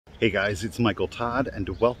Hey guys, it's Michael Todd and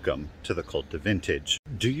welcome to The.Cult.Of.Vintage.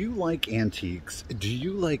 Do you like antiques? Do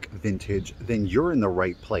you like vintage? Then you're in the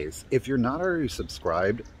right place. If you're not already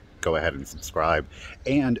subscribed, go ahead and subscribe.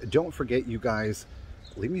 And don't forget, you guys,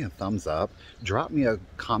 leave me a thumbs up. Drop me a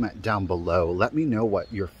comment down below. Let me know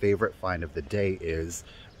what your favorite find of the day is.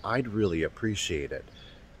 I'd really appreciate it.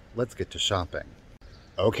 Let's get to shopping.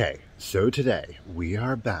 Okay, so today we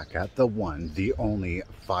are back at the one, the only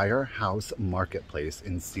Firehouse Marketplace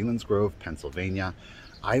in Selinsgrove, Pennsylvania.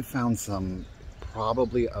 I found some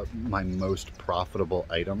probably my most profitable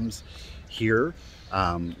items here.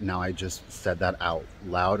 Now I just said that out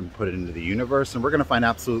loud and put it into the universe, and we're gonna find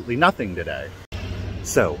absolutely nothing today.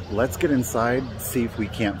 So let's get inside, see if we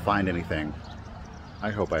can't find anything.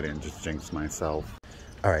 I hope I didn't just jinx myself.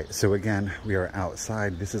 All right, so again, we are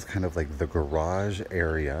outside. This is kind of like the garage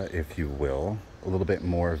area, if you will. A little bit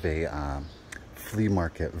more of a flea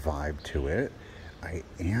market vibe to it. I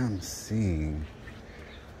am seeing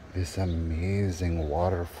this amazing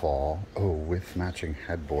waterfall. Oh, with matching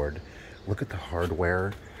headboard. Look at the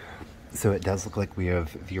hardware. So it does look like we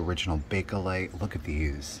have the original Bakelite. Look at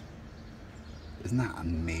these. Isn't that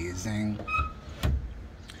amazing?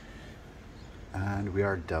 And we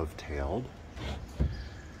are dovetailed.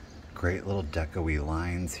 Great little deco-y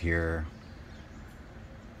lines here.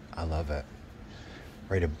 I love it.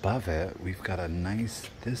 Right above it, we've got a nice,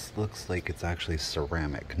 this looks like it's actually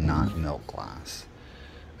ceramic, not milk glass.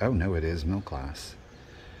 Oh no, it is milk glass.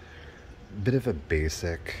 Bit of a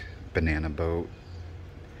basic banana boat.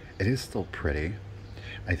 It is still pretty.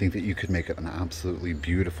 I think that you could make it an absolutely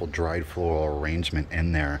beautiful dried floral arrangement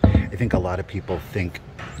in there. I think a lot of people think,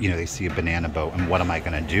 you know, they see a banana boat and what am I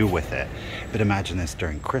gonna do with it? But imagine this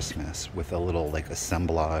during Christmas with a little like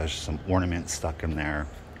assemblage, some ornaments stuck in there.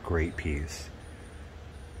 Great piece.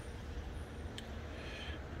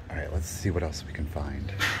 All right, let's see what else we can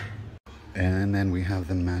find. And then we have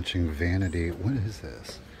the matching vanity. What is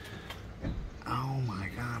this? Oh my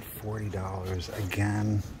God, $40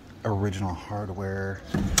 again. Original hardware.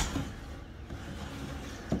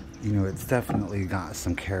 You know, it's definitely got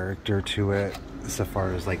some character to it so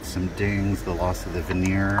far as like some dings, the loss of the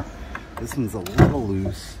veneer. This one's a little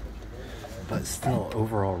loose, but still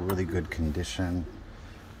overall really good condition.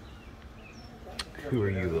 Who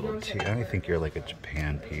are you, little T? I think you're like a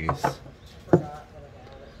Japan piece.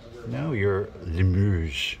 No, you're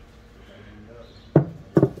Limoges.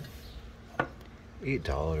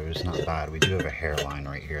 $8, not bad. We do have a hairline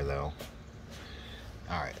right here though.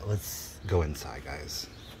 All right, let's go inside, guys.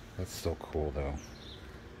 That's still cool though.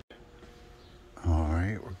 All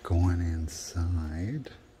right, we're going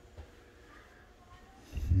inside.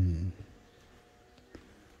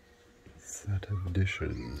 Set of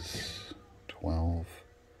dishes, 12.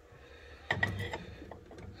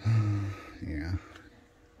 Yeah,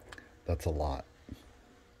 that's a lot.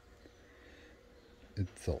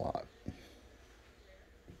 It's a lot.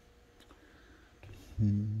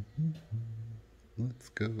 Let's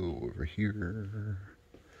go over here.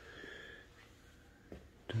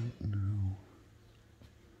 Don't know.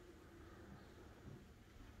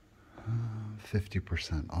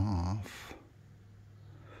 50% off.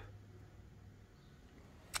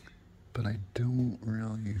 But I don't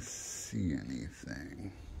really see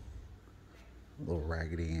anything. A little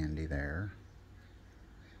Raggedy Andy there.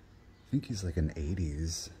 I think he's like an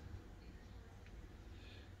 80s.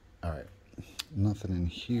 All right. Nothing in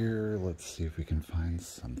here. Let's see if we can find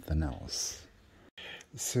something else.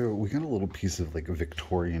 So we got a little piece of like a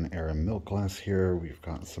Victorian era milk glass here. We've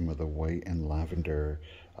got some of the white and lavender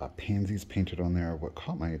pansies painted on there. What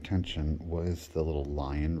caught my attention was the little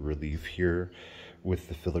lion relief here with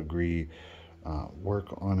the filigree work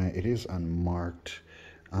on it. It is unmarked.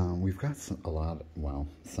 We've got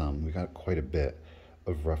we got quite a bit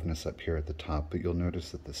of roughness up here at the top, but you'll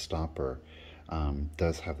notice that the stopper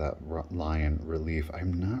does have that lion relief.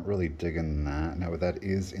 I'm not really digging that. Now that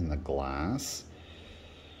is in the glass.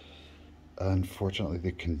 Unfortunately,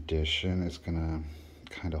 the condition is gonna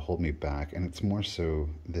kind of hold me back, and it's more so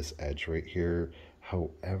this edge right here.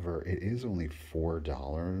 However, it is only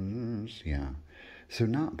 $4. Yeah, so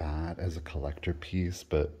not bad as a collector piece,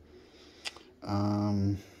 but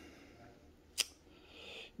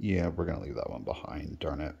yeah, we're gonna leave that one behind,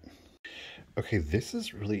 darn it. Okay, this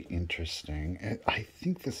is really interesting. I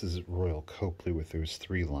think this is Royal Copley with those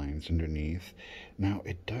 3 lines underneath. Now,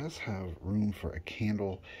 it does have room for a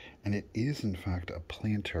candle, and it is, in fact, a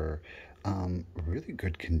planter. Really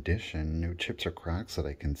good condition. No chips or cracks that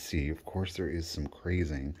I can see. Of course, there is some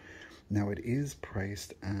crazing. Now, it is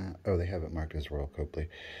priced at... Oh, they have it marked as Royal Copley.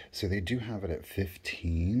 So they do have it at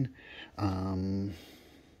 $15.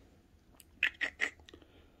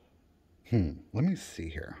 Let me see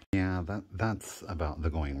here. Yeah, that's about the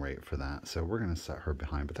going rate for that. So we're going to set her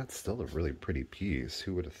behind, but that's still a really pretty piece.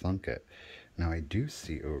 Who would have thunk it? Now I do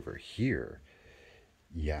see over here.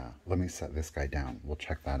 Yeah, let me set this guy down. We'll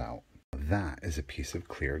check that out. That is a piece of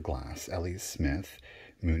clear glass. Ellie Smith,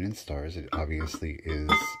 Moon and Stars. It obviously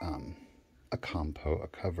is a compo, a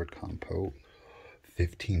covered compo.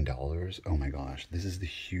 $15. Oh my gosh, this is the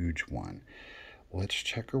huge one. Let's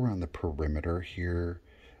check around the perimeter here.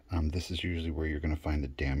 This is usually where you're going to find the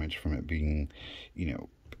damage from it being, you know,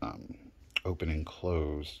 open and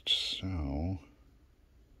closed. So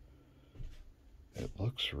it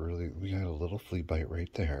looks really, we got a little flea bite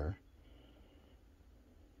right there.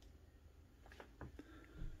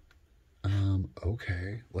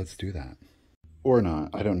 Okay, let's do that. Or not,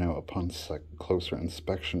 I don't know, upon closer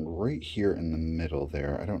inspection, right here in the middle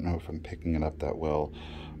there, I don't know if I'm picking it up that well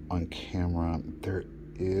on camera, there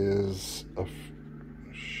is a,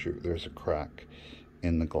 shoot, there's a crack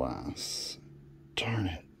in the glass. Darn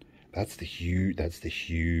it, that's the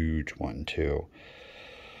huge one too.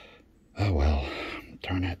 Oh well,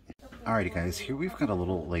 darn it. Alrighty guys, here we've got a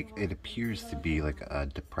little, like, it appears to be like a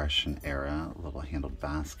Depression era little handled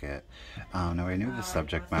basket. Now I know the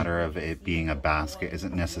subject matter of it being a basket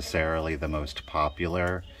isn't necessarily the most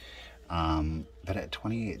popular, but at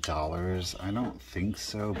 $28, I don't think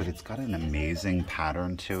so, but it's got an amazing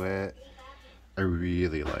pattern to it. I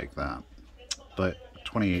really like that, but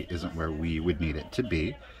 28 isn't where we would need it to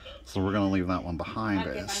be. So we're going to leave that one behind,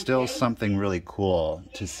 but it's still something really cool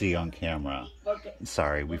to see on camera.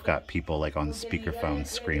 Sorry, we've got people like on speakerphone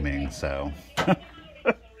screaming, so.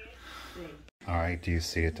 Alright, do you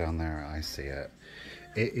see it down there? I see it.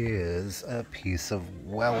 It is a piece of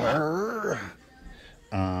Weller.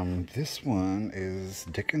 This one is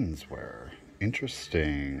Dickens wear.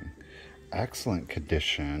 Interesting. Excellent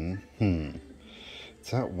condition.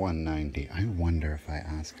 It's at $190. I wonder if I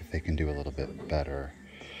ask if they can do a little bit better.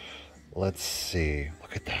 Let's see.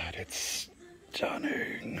 Look at that. It's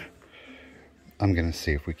stunning. I'm going to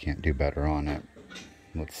see if we can't do better on it.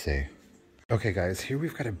 Let's see. Okay, guys, here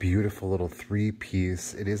we've got a beautiful little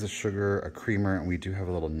three-piece. It is a sugar, a creamer, and we do have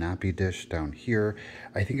a little nappy dish down here.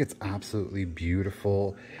 I think it's absolutely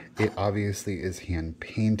beautiful. It obviously is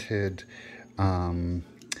hand-painted.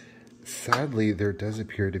 Sadly, there does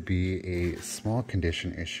appear to be a small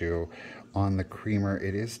condition issue on the creamer.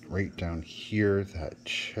 It is right down here, that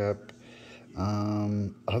chip.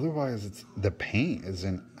 Otherwise, the paint is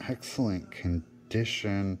in excellent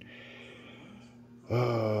condition.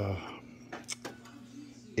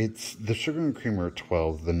 It's the sugar and creamer are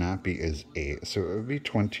 12, the nappy is 8, so it would be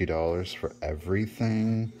 $20 for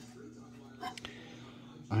everything.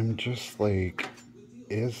 I'm just like,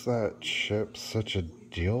 is that chip such a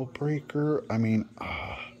deal breaker? I mean,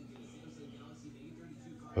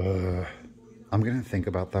 I'm gonna think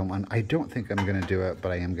about that one. I don't think I'm gonna do it,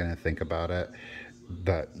 but I am gonna think about it.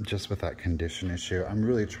 But just with that condition issue, I'm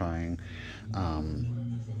really trying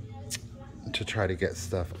to try to get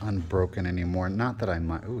stuff unbroken anymore. Not that I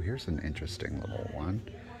might. Oh, here's an interesting little one.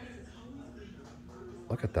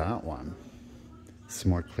 Look at that one.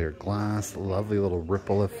 Some more clear glass, lovely little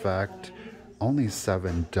ripple effect. Only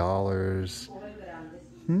 $7.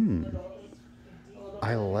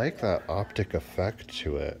 I like that optic effect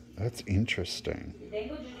to it. That's interesting.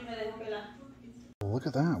 Look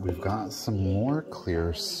at that. We've got some more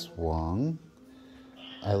clear swung.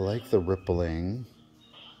 I like the rippling.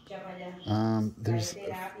 There's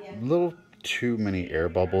a little too many air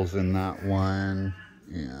bubbles in that one.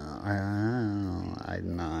 Yeah,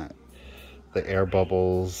 I'm not. The air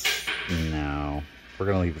bubbles, no. We're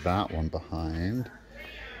going to leave that one behind.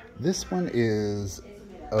 This one is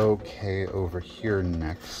okay over here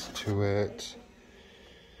next to it.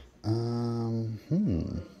 I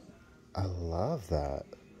love that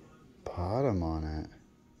bottom on it.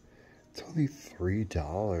 It's only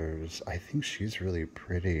 $3. I think she's really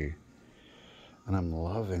pretty. And I'm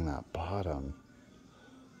loving that bottom.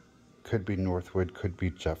 Could be Northwood, could be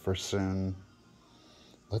Jefferson.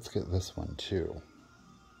 Let's get this one too.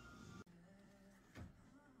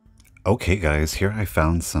 Okay guys, here I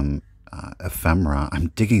found some ephemera. I'm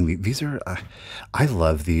digging these are I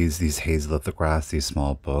love these haze lithographs, these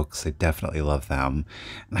small books. I definitely love them.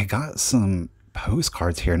 And I got some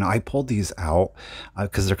postcards here. Now I pulled these out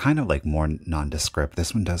because they're kind of like more nondescript.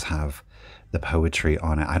 This one does have the poetry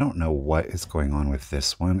on it. I don't know what is going on with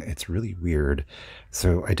this one. It's really weird.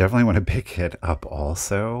 So I definitely want to pick it up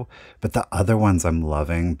also. But the other ones I'm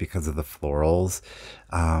loving because of the florals.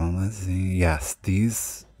 Let's see. Yes,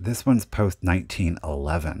 this one's post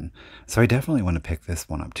 1911. So I definitely want to pick this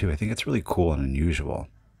one up too. I think it's really cool and unusual.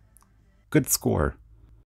 Good score.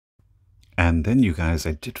 And then, you guys,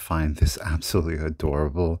 I did find this absolutely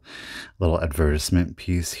adorable little advertisement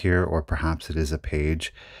piece here, or perhaps it is a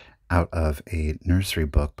page out of a nursery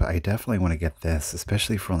book, but I definitely want to get this,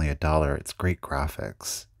 especially for only $1. It's great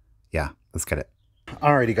graphics. Yeah, let's get it.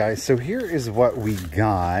 Alrighty, guys, so here is what we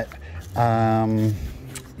got.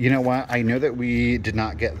 You know what? I know that we did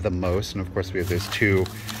not get the most, and of course we have those two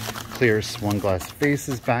clear swan glass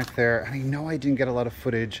faces back there. And I know I didn't get a lot of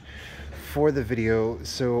footage for the video,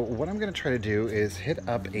 so what I'm going to try to do is hit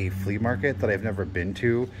up a flea market that I've never been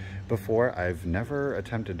to before. I've never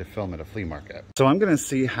attempted to film at a flea market, so I'm going to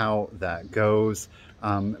see how that goes.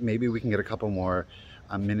 Maybe we can get a couple more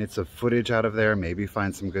minutes of footage out of there, maybe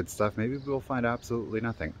find some good stuff, maybe we'll find absolutely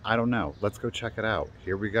nothing. I don't know. Let's go check it out.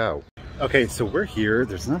 Here we go. Okay, so we're here.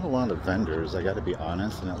 There's not a lot of vendors, I got to be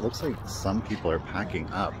honest, and it looks like some people are packing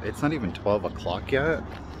up. It's not even 12 o'clock yet,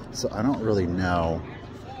 so I don't really know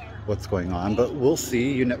what's going on, but we'll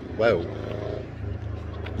see. You know, whoa,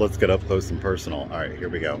 let's get up close and personal. All right, here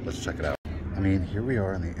we go. Let's check it out. I mean, here we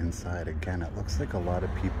are on the inside again. It looks like a lot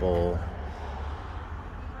of people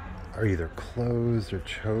are either closed or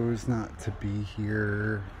chose not to be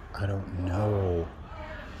here. I don't know,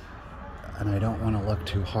 and I don't want to look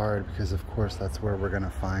too hard because of course that's where we're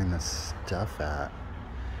gonna find the stuff at.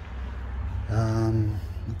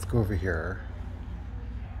 Let's go over here.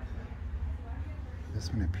 This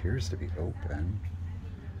one appears to be open.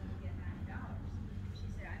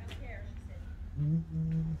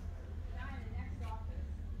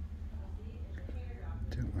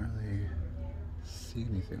 Don't really see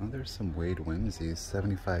anything. Oh, there's some Wade Whimsies,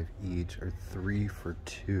 75 each, or 3 for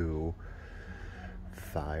 2,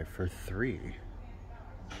 5 for 3.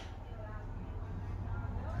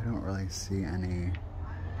 I don't really see any.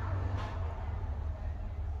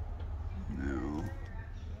 No.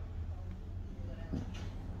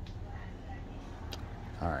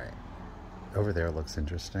 All right, over there looks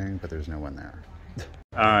interesting, but there's no one there.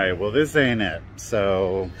 All right, well, this ain't it,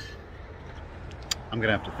 so I'm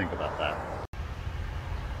gonna have to think about that.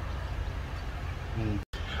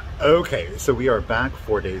 Okay, so we are back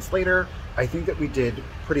 4 days later. I think that we did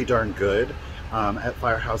pretty darn good at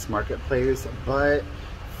Firehouse Marketplace, but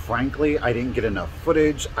frankly, I didn't get enough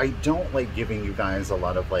footage. I don't like giving you guys a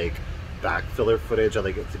lot of like back filler footage. I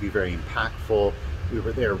like it to be very impactful. We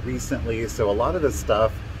were there recently, so a lot of the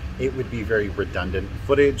stuff, it would be very redundant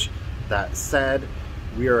footage. That said,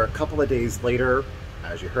 we are a couple of days later,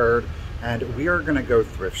 as you heard, and we are gonna go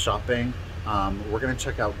thrift shopping. We're gonna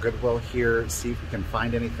check out Goodwill here, see if we can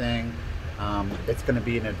find anything. It's gonna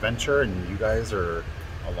be an adventure and you guys are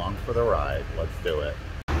along for the ride. Let's do it.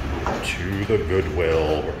 To the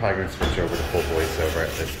Goodwill. We're probably gonna switch over to full voiceover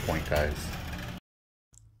at this point, guys.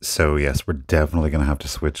 So yes, we're definitely going to have to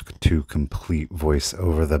switch to complete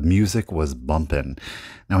voiceover. The music was bumping.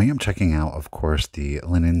 Now I am checking out, of course, the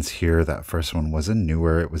linens here. That first one was a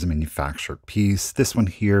newer, it was a manufactured piece. This one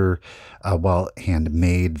here, while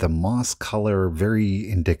handmade, the moss color, very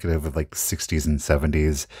indicative of like 60s and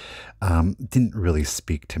 70s, didn't really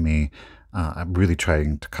speak to me. I'm really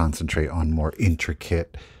trying to concentrate on more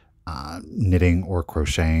intricate knitting or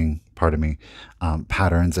crocheting, pardon me,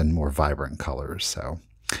 patterns and more vibrant colors. So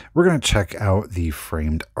we're going to check out the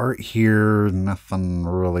framed art here. Nothing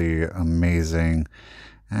really amazing.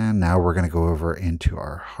 And now we're going to go over into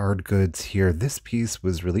our hard goods here. This piece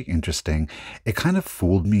was really interesting. It kind of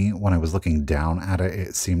fooled me when I was looking down at it.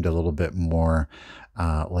 It seemed a little bit more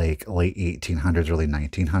like late 1800s, early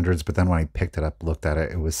 1900s. But then when I picked it up, looked at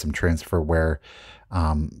it, it was some transfer wear,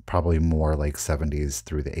 probably more like 70s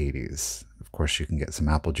through the 80s. Of course, you can get some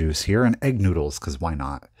apple juice here and egg noodles, because why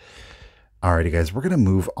not? Alrighty, guys, we're going to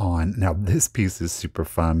move on. Now, this piece is super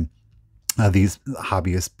fun. These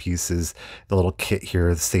hobbyist pieces, the little kit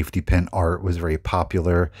here, the safety pin art was very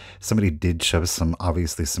popular. Somebody did shove some,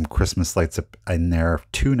 obviously, some Christmas lights up in there,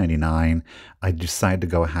 $2.99. I decided to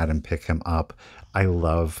go ahead and pick him up. I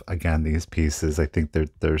love, again, these pieces. I think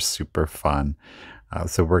they're super fun.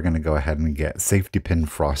 So we're going to go ahead and get safety pin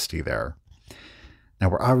Frosty there. Now,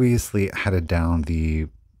 we're obviously headed down the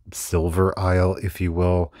silver aisle, if you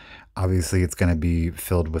will. Obviously, it's going to be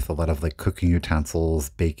filled with a lot of like cooking utensils,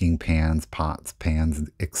 baking pans, pots, pans,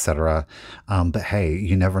 etc. But hey,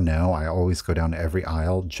 you never know. I always go down to every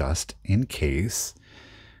aisle just in case.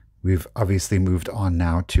 We've obviously moved on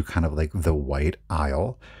now to kind of like the white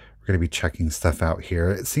aisle. We're going to be checking stuff out here.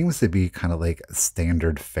 It seems to be kind of like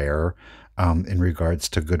standard fare in regards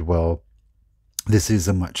to Goodwill. This is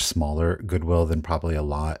a much smaller Goodwill than probably a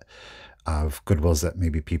lot of Goodwills that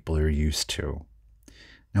maybe people are used to.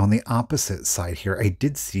 Now on the opposite side here, I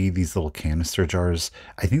did see these little canister jars.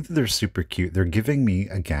 I think that they're super cute. They're giving me,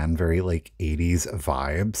 again, very like 80s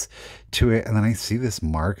vibes to it. And then I see this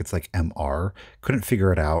mark, it's like MR. Couldn't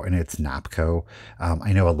figure it out, and it's Napco.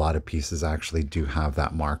 I know a lot of pieces actually do have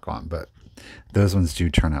that mark on, but those ones do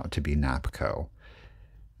turn out to be Napco.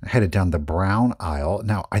 Headed down the brown aisle.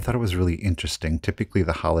 Now, I thought it was really interesting. Typically,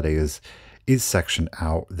 the holiday is sectioned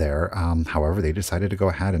out there. However, they decided to go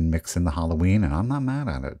ahead and mix in the Halloween, and I'm not mad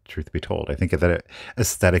at it, truth be told. I think that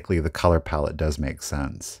aesthetically, the color palette does make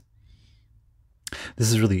sense.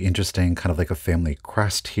 This is really interesting, kind of like a family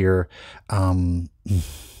crest here.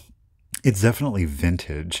 It's definitely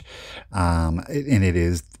vintage, and it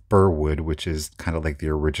is Burwood, which is kind of like the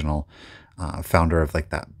original founder of like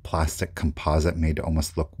that plastic composite made to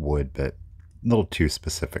almost look wood, but a little too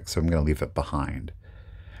specific, so I'm going to leave it behind.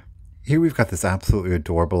 Here we've got this absolutely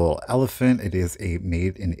adorable little elephant. It is a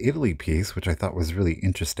made in Italy piece, which I thought was really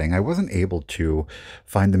interesting. I wasn't able to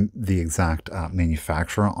find the exact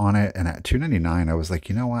manufacturer on it, and at $2.99 I was like,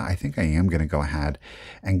 you know what, I think I am going to go ahead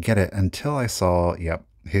and get it, until I saw, yep,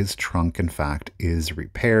 his trunk in fact is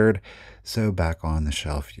repaired. So back on the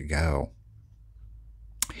shelf you go.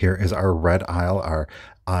 Here is our red aisle, our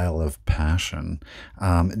aisle of passion.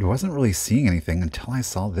 It wasn't really seeing anything until I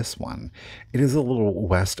saw this one. It is a little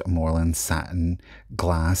Westmoreland satin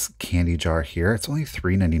glass candy jar here. It's only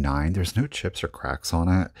 $3.99. There's no chips or cracks on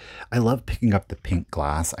it. I love picking up the pink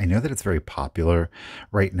glass. I know that it's very popular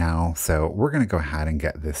right now, so we're going to go ahead and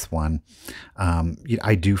get this one.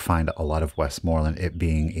 I do find a lot of Westmoreland, it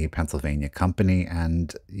being a Pennsylvania company,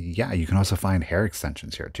 and yeah, you can also find hair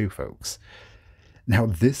extensions here too, folks. Now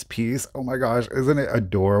this piece, oh my gosh, isn't it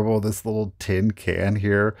adorable? This little tin can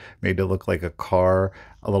here made to look like a car,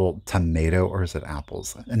 a little tomato, or is it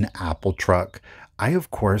apples? An apple truck. I,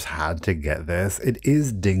 of course, had to get this. It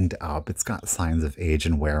is dinged up. It's got signs of age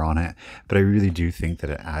and wear on it, but I really do think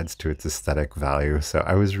that it adds to its aesthetic value. So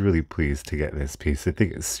I was really pleased to get this piece. I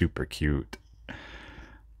think it's super cute.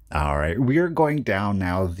 All right, we are going down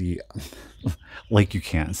now the, like you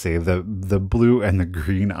can't say, the blue and the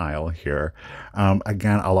green aisle here.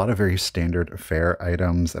 Again, a lot of very standard fare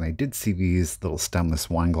items, and I did see these little stemless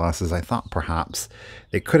wine glasses. I thought perhaps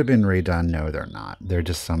they could have been redone. No, they're not. They're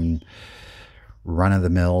just some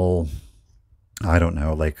run-of-the-mill, I don't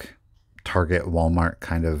know, like Target, Walmart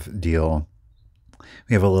kind of deal.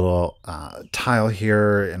 We have a little tile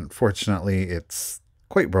here, and fortunately it's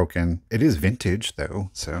quite broken. It is vintage though,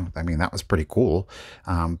 so I mean that was pretty cool.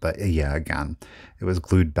 But yeah, again, it was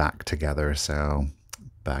glued back together, so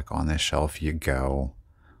back on this shelf you go.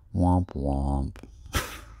 Womp womp.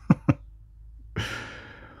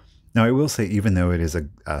 Now I will say, even though it is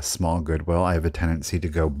a small Goodwill, I have a tendency to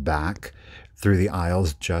go back through the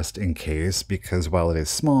aisles just in case, because while it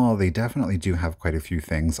is small, they definitely do have quite a few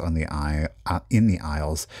things on the in the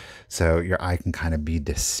aisles, so your eye can kind of be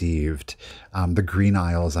deceived. The green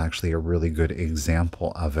aisle is actually a really good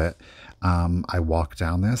example of it. I walked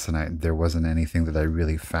down this and there wasn't anything that I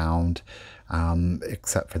really found,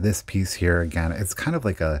 except for this piece here. Again, it's kind of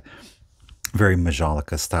like a very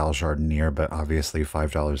Majolica style jardiniere, but obviously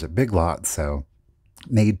 $5 at Big Lots, so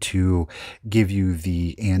made to give you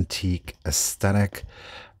the antique aesthetic,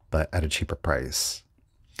 but at a cheaper price.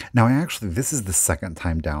 Now, this is the second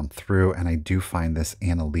time down through, and I do find this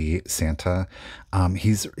Anna Lee Santa.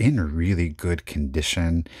 He's in really good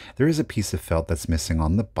condition. There is a piece of felt that's missing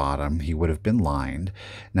on the bottom. He would have been lined.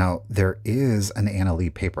 Now, there is an Anna Lee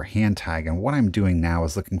paper hand tag, and what I'm doing now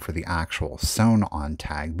is looking for the actual sewn on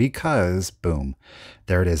tag, because, boom,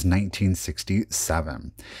 there it is,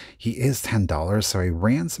 1967. He is $10, so I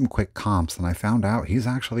ran some quick comps, and I found out he's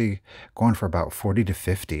actually going for about 40 to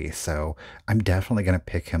 50, so I'm definitely going to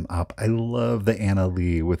pick him up. I love the Anna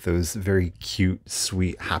Lee with those very cute,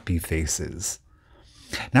 sweet, happy faces.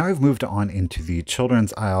 Now I've moved on into the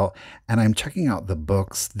children's aisle, and I'm checking out the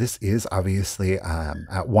books. This is obviously,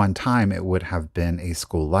 at one time, it would have been a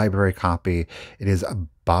school library copy. It is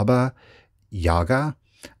Baba Yaga.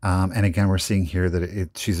 And again, we're seeing here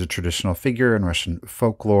that she's a traditional figure in Russian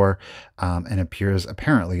folklore, and appears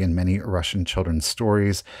apparently in many Russian children's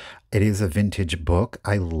stories. It is a vintage book.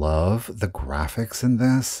 I love the graphics in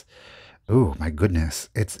this. Oh my goodness.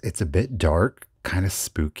 It's a bit dark, kind of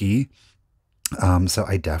spooky. So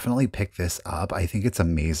I definitely picked this up. I think it's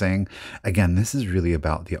amazing. Again, this is really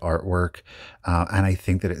about the artwork, and I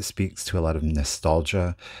think that it speaks to a lot of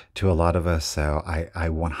nostalgia to a lot of us, so I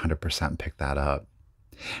 100% picked that up.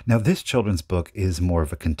 Now, this children's book is more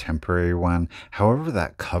of a contemporary one. However,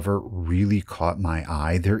 that cover really caught my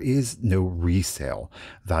eye. There is no resale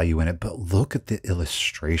value in it, but look at the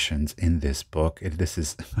illustrations in this book. This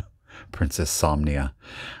is Princess Somnia.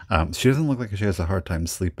 She doesn't look like she has a hard time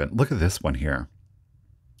sleeping. Look at this one here.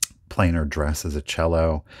 Plainer dress as a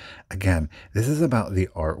cello. Again, this is about the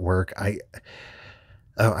artwork.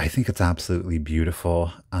 I think it's absolutely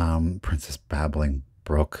beautiful. Princess Babbling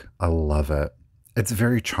Brook. I love it. It's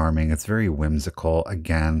very charming. It's very whimsical.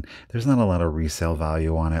 Again, there's not a lot of resale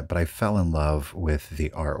value on it, but I fell in love with the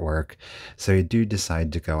artwork. So I do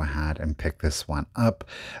decide to go ahead and pick this one up.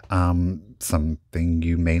 Something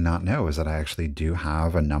you may not know is that I actually do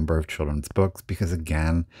have a number of children's books because,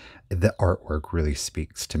 again, the artwork really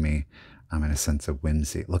speaks to me in a sense of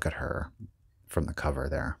whimsy. Look at her from the cover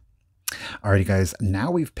there. Alrighty guys,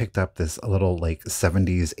 now we've picked up this little like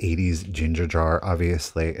 70s, 80s ginger jar.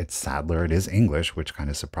 Obviously, it's Sadler. It is English, which kind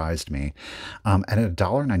of surprised me. At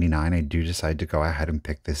 $1.99, I do decide to go ahead and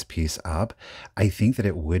pick this piece up. I think that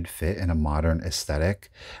it would fit in a modern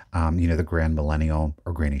aesthetic, you know, the Grand Millennial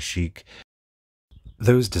or Granny Chic.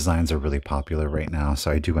 Those designs are really popular right now,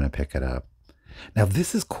 so I do want to pick it up. Now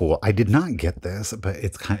this is cool. I did not get this, but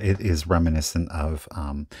it is reminiscent of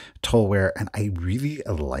Tollware, and I really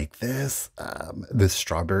like this. The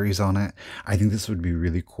strawberries on it. I think this would be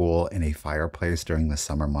really cool in a fireplace during the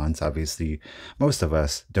summer months. Obviously, most of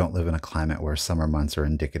us don't live in a climate where summer months are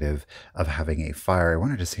indicative of having a fire. I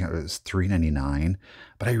wanted to see how it was $3.99,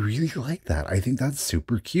 but I really like that. I think that's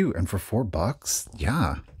super cute, and for $4,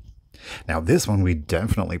 yeah. Now this one we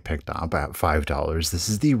definitely picked up at $5. This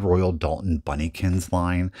is the Royal Dalton Bunnykins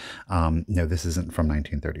line. No, this isn't from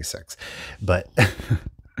 1936, but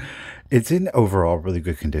it's in overall really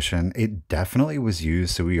good condition. It definitely was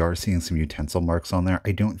used, so we are seeing some utensil marks on there.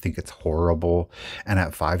 I don't think it's horrible, and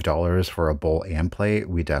at $5 for a bowl and plate,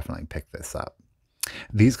 we definitely picked this up.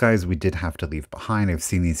 These guys we did have to leave behind. I've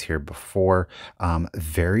seen these here before.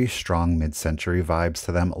 Very strong mid-century vibes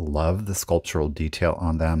to them. Love the sculptural detail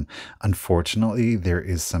on them. Unfortunately, there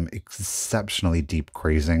is some exceptionally deep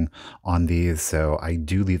crazing on these, so I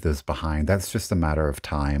do leave those behind. That's just a matter of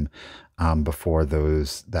time before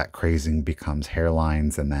that crazing becomes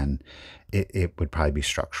hairlines, and then it would probably be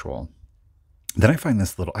structural. Then I find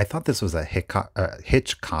this little, I thought this was a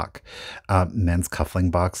Hitchcock men's cuffling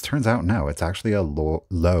box. Turns out, no, it's actually a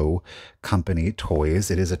Low Company Toys.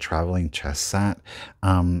 It is a traveling chess set.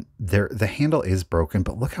 The handle is broken,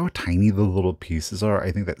 but look how tiny the little pieces are.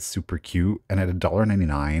 I think that's super cute. And at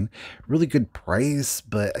 $1.99, really good price.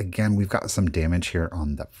 But again, we've got some damage here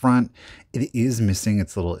on the front. It is missing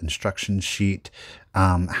its little instruction sheet.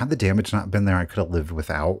 Had the damage not been there, I could have lived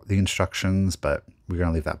without the instructions, but we're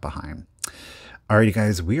going to leave that behind. Alrighty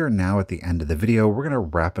guys, we are now at the end of the video. We're going to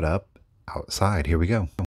wrap it up outside. Here we go.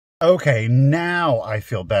 Okay, now I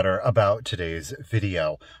feel better about today's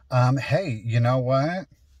video. Hey, you know what?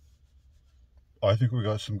 I think we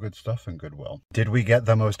got some good stuff in Goodwill. Did we get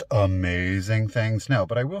the most amazing things? No,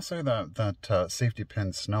 but I will say that safety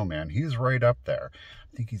pin snowman, he's right up there.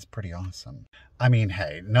 I think he's pretty awesome. I mean,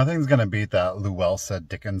 hey, nothing's going to beat that Luelsa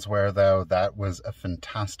Dickens wear, though. That was a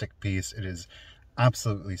fantastic piece. It is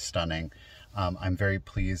absolutely stunning. I'm very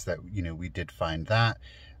pleased that, you know, we did find that.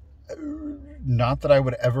 Not that I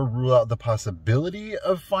would ever rule out the possibility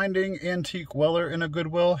of finding antique Weller in a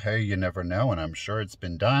Goodwill. Hey, you never know, and I'm sure it's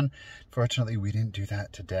been done. Fortunately, we didn't do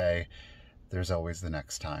that today. There's always the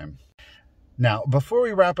next time. Now, before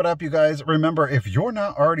we wrap it up, you guys, remember, if you're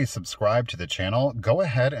not already subscribed to the channel, go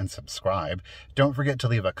ahead and subscribe. Don't forget to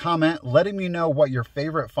leave a comment letting me know what your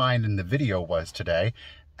favorite find in the video was today.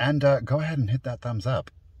 And go ahead and hit that thumbs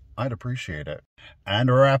up. I'd appreciate it.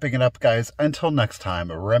 And wrapping it up, guys, until next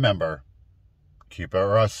time, remember, keep it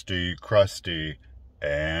rusty, crusty,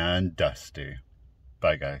 and dusty.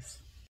 Bye, guys.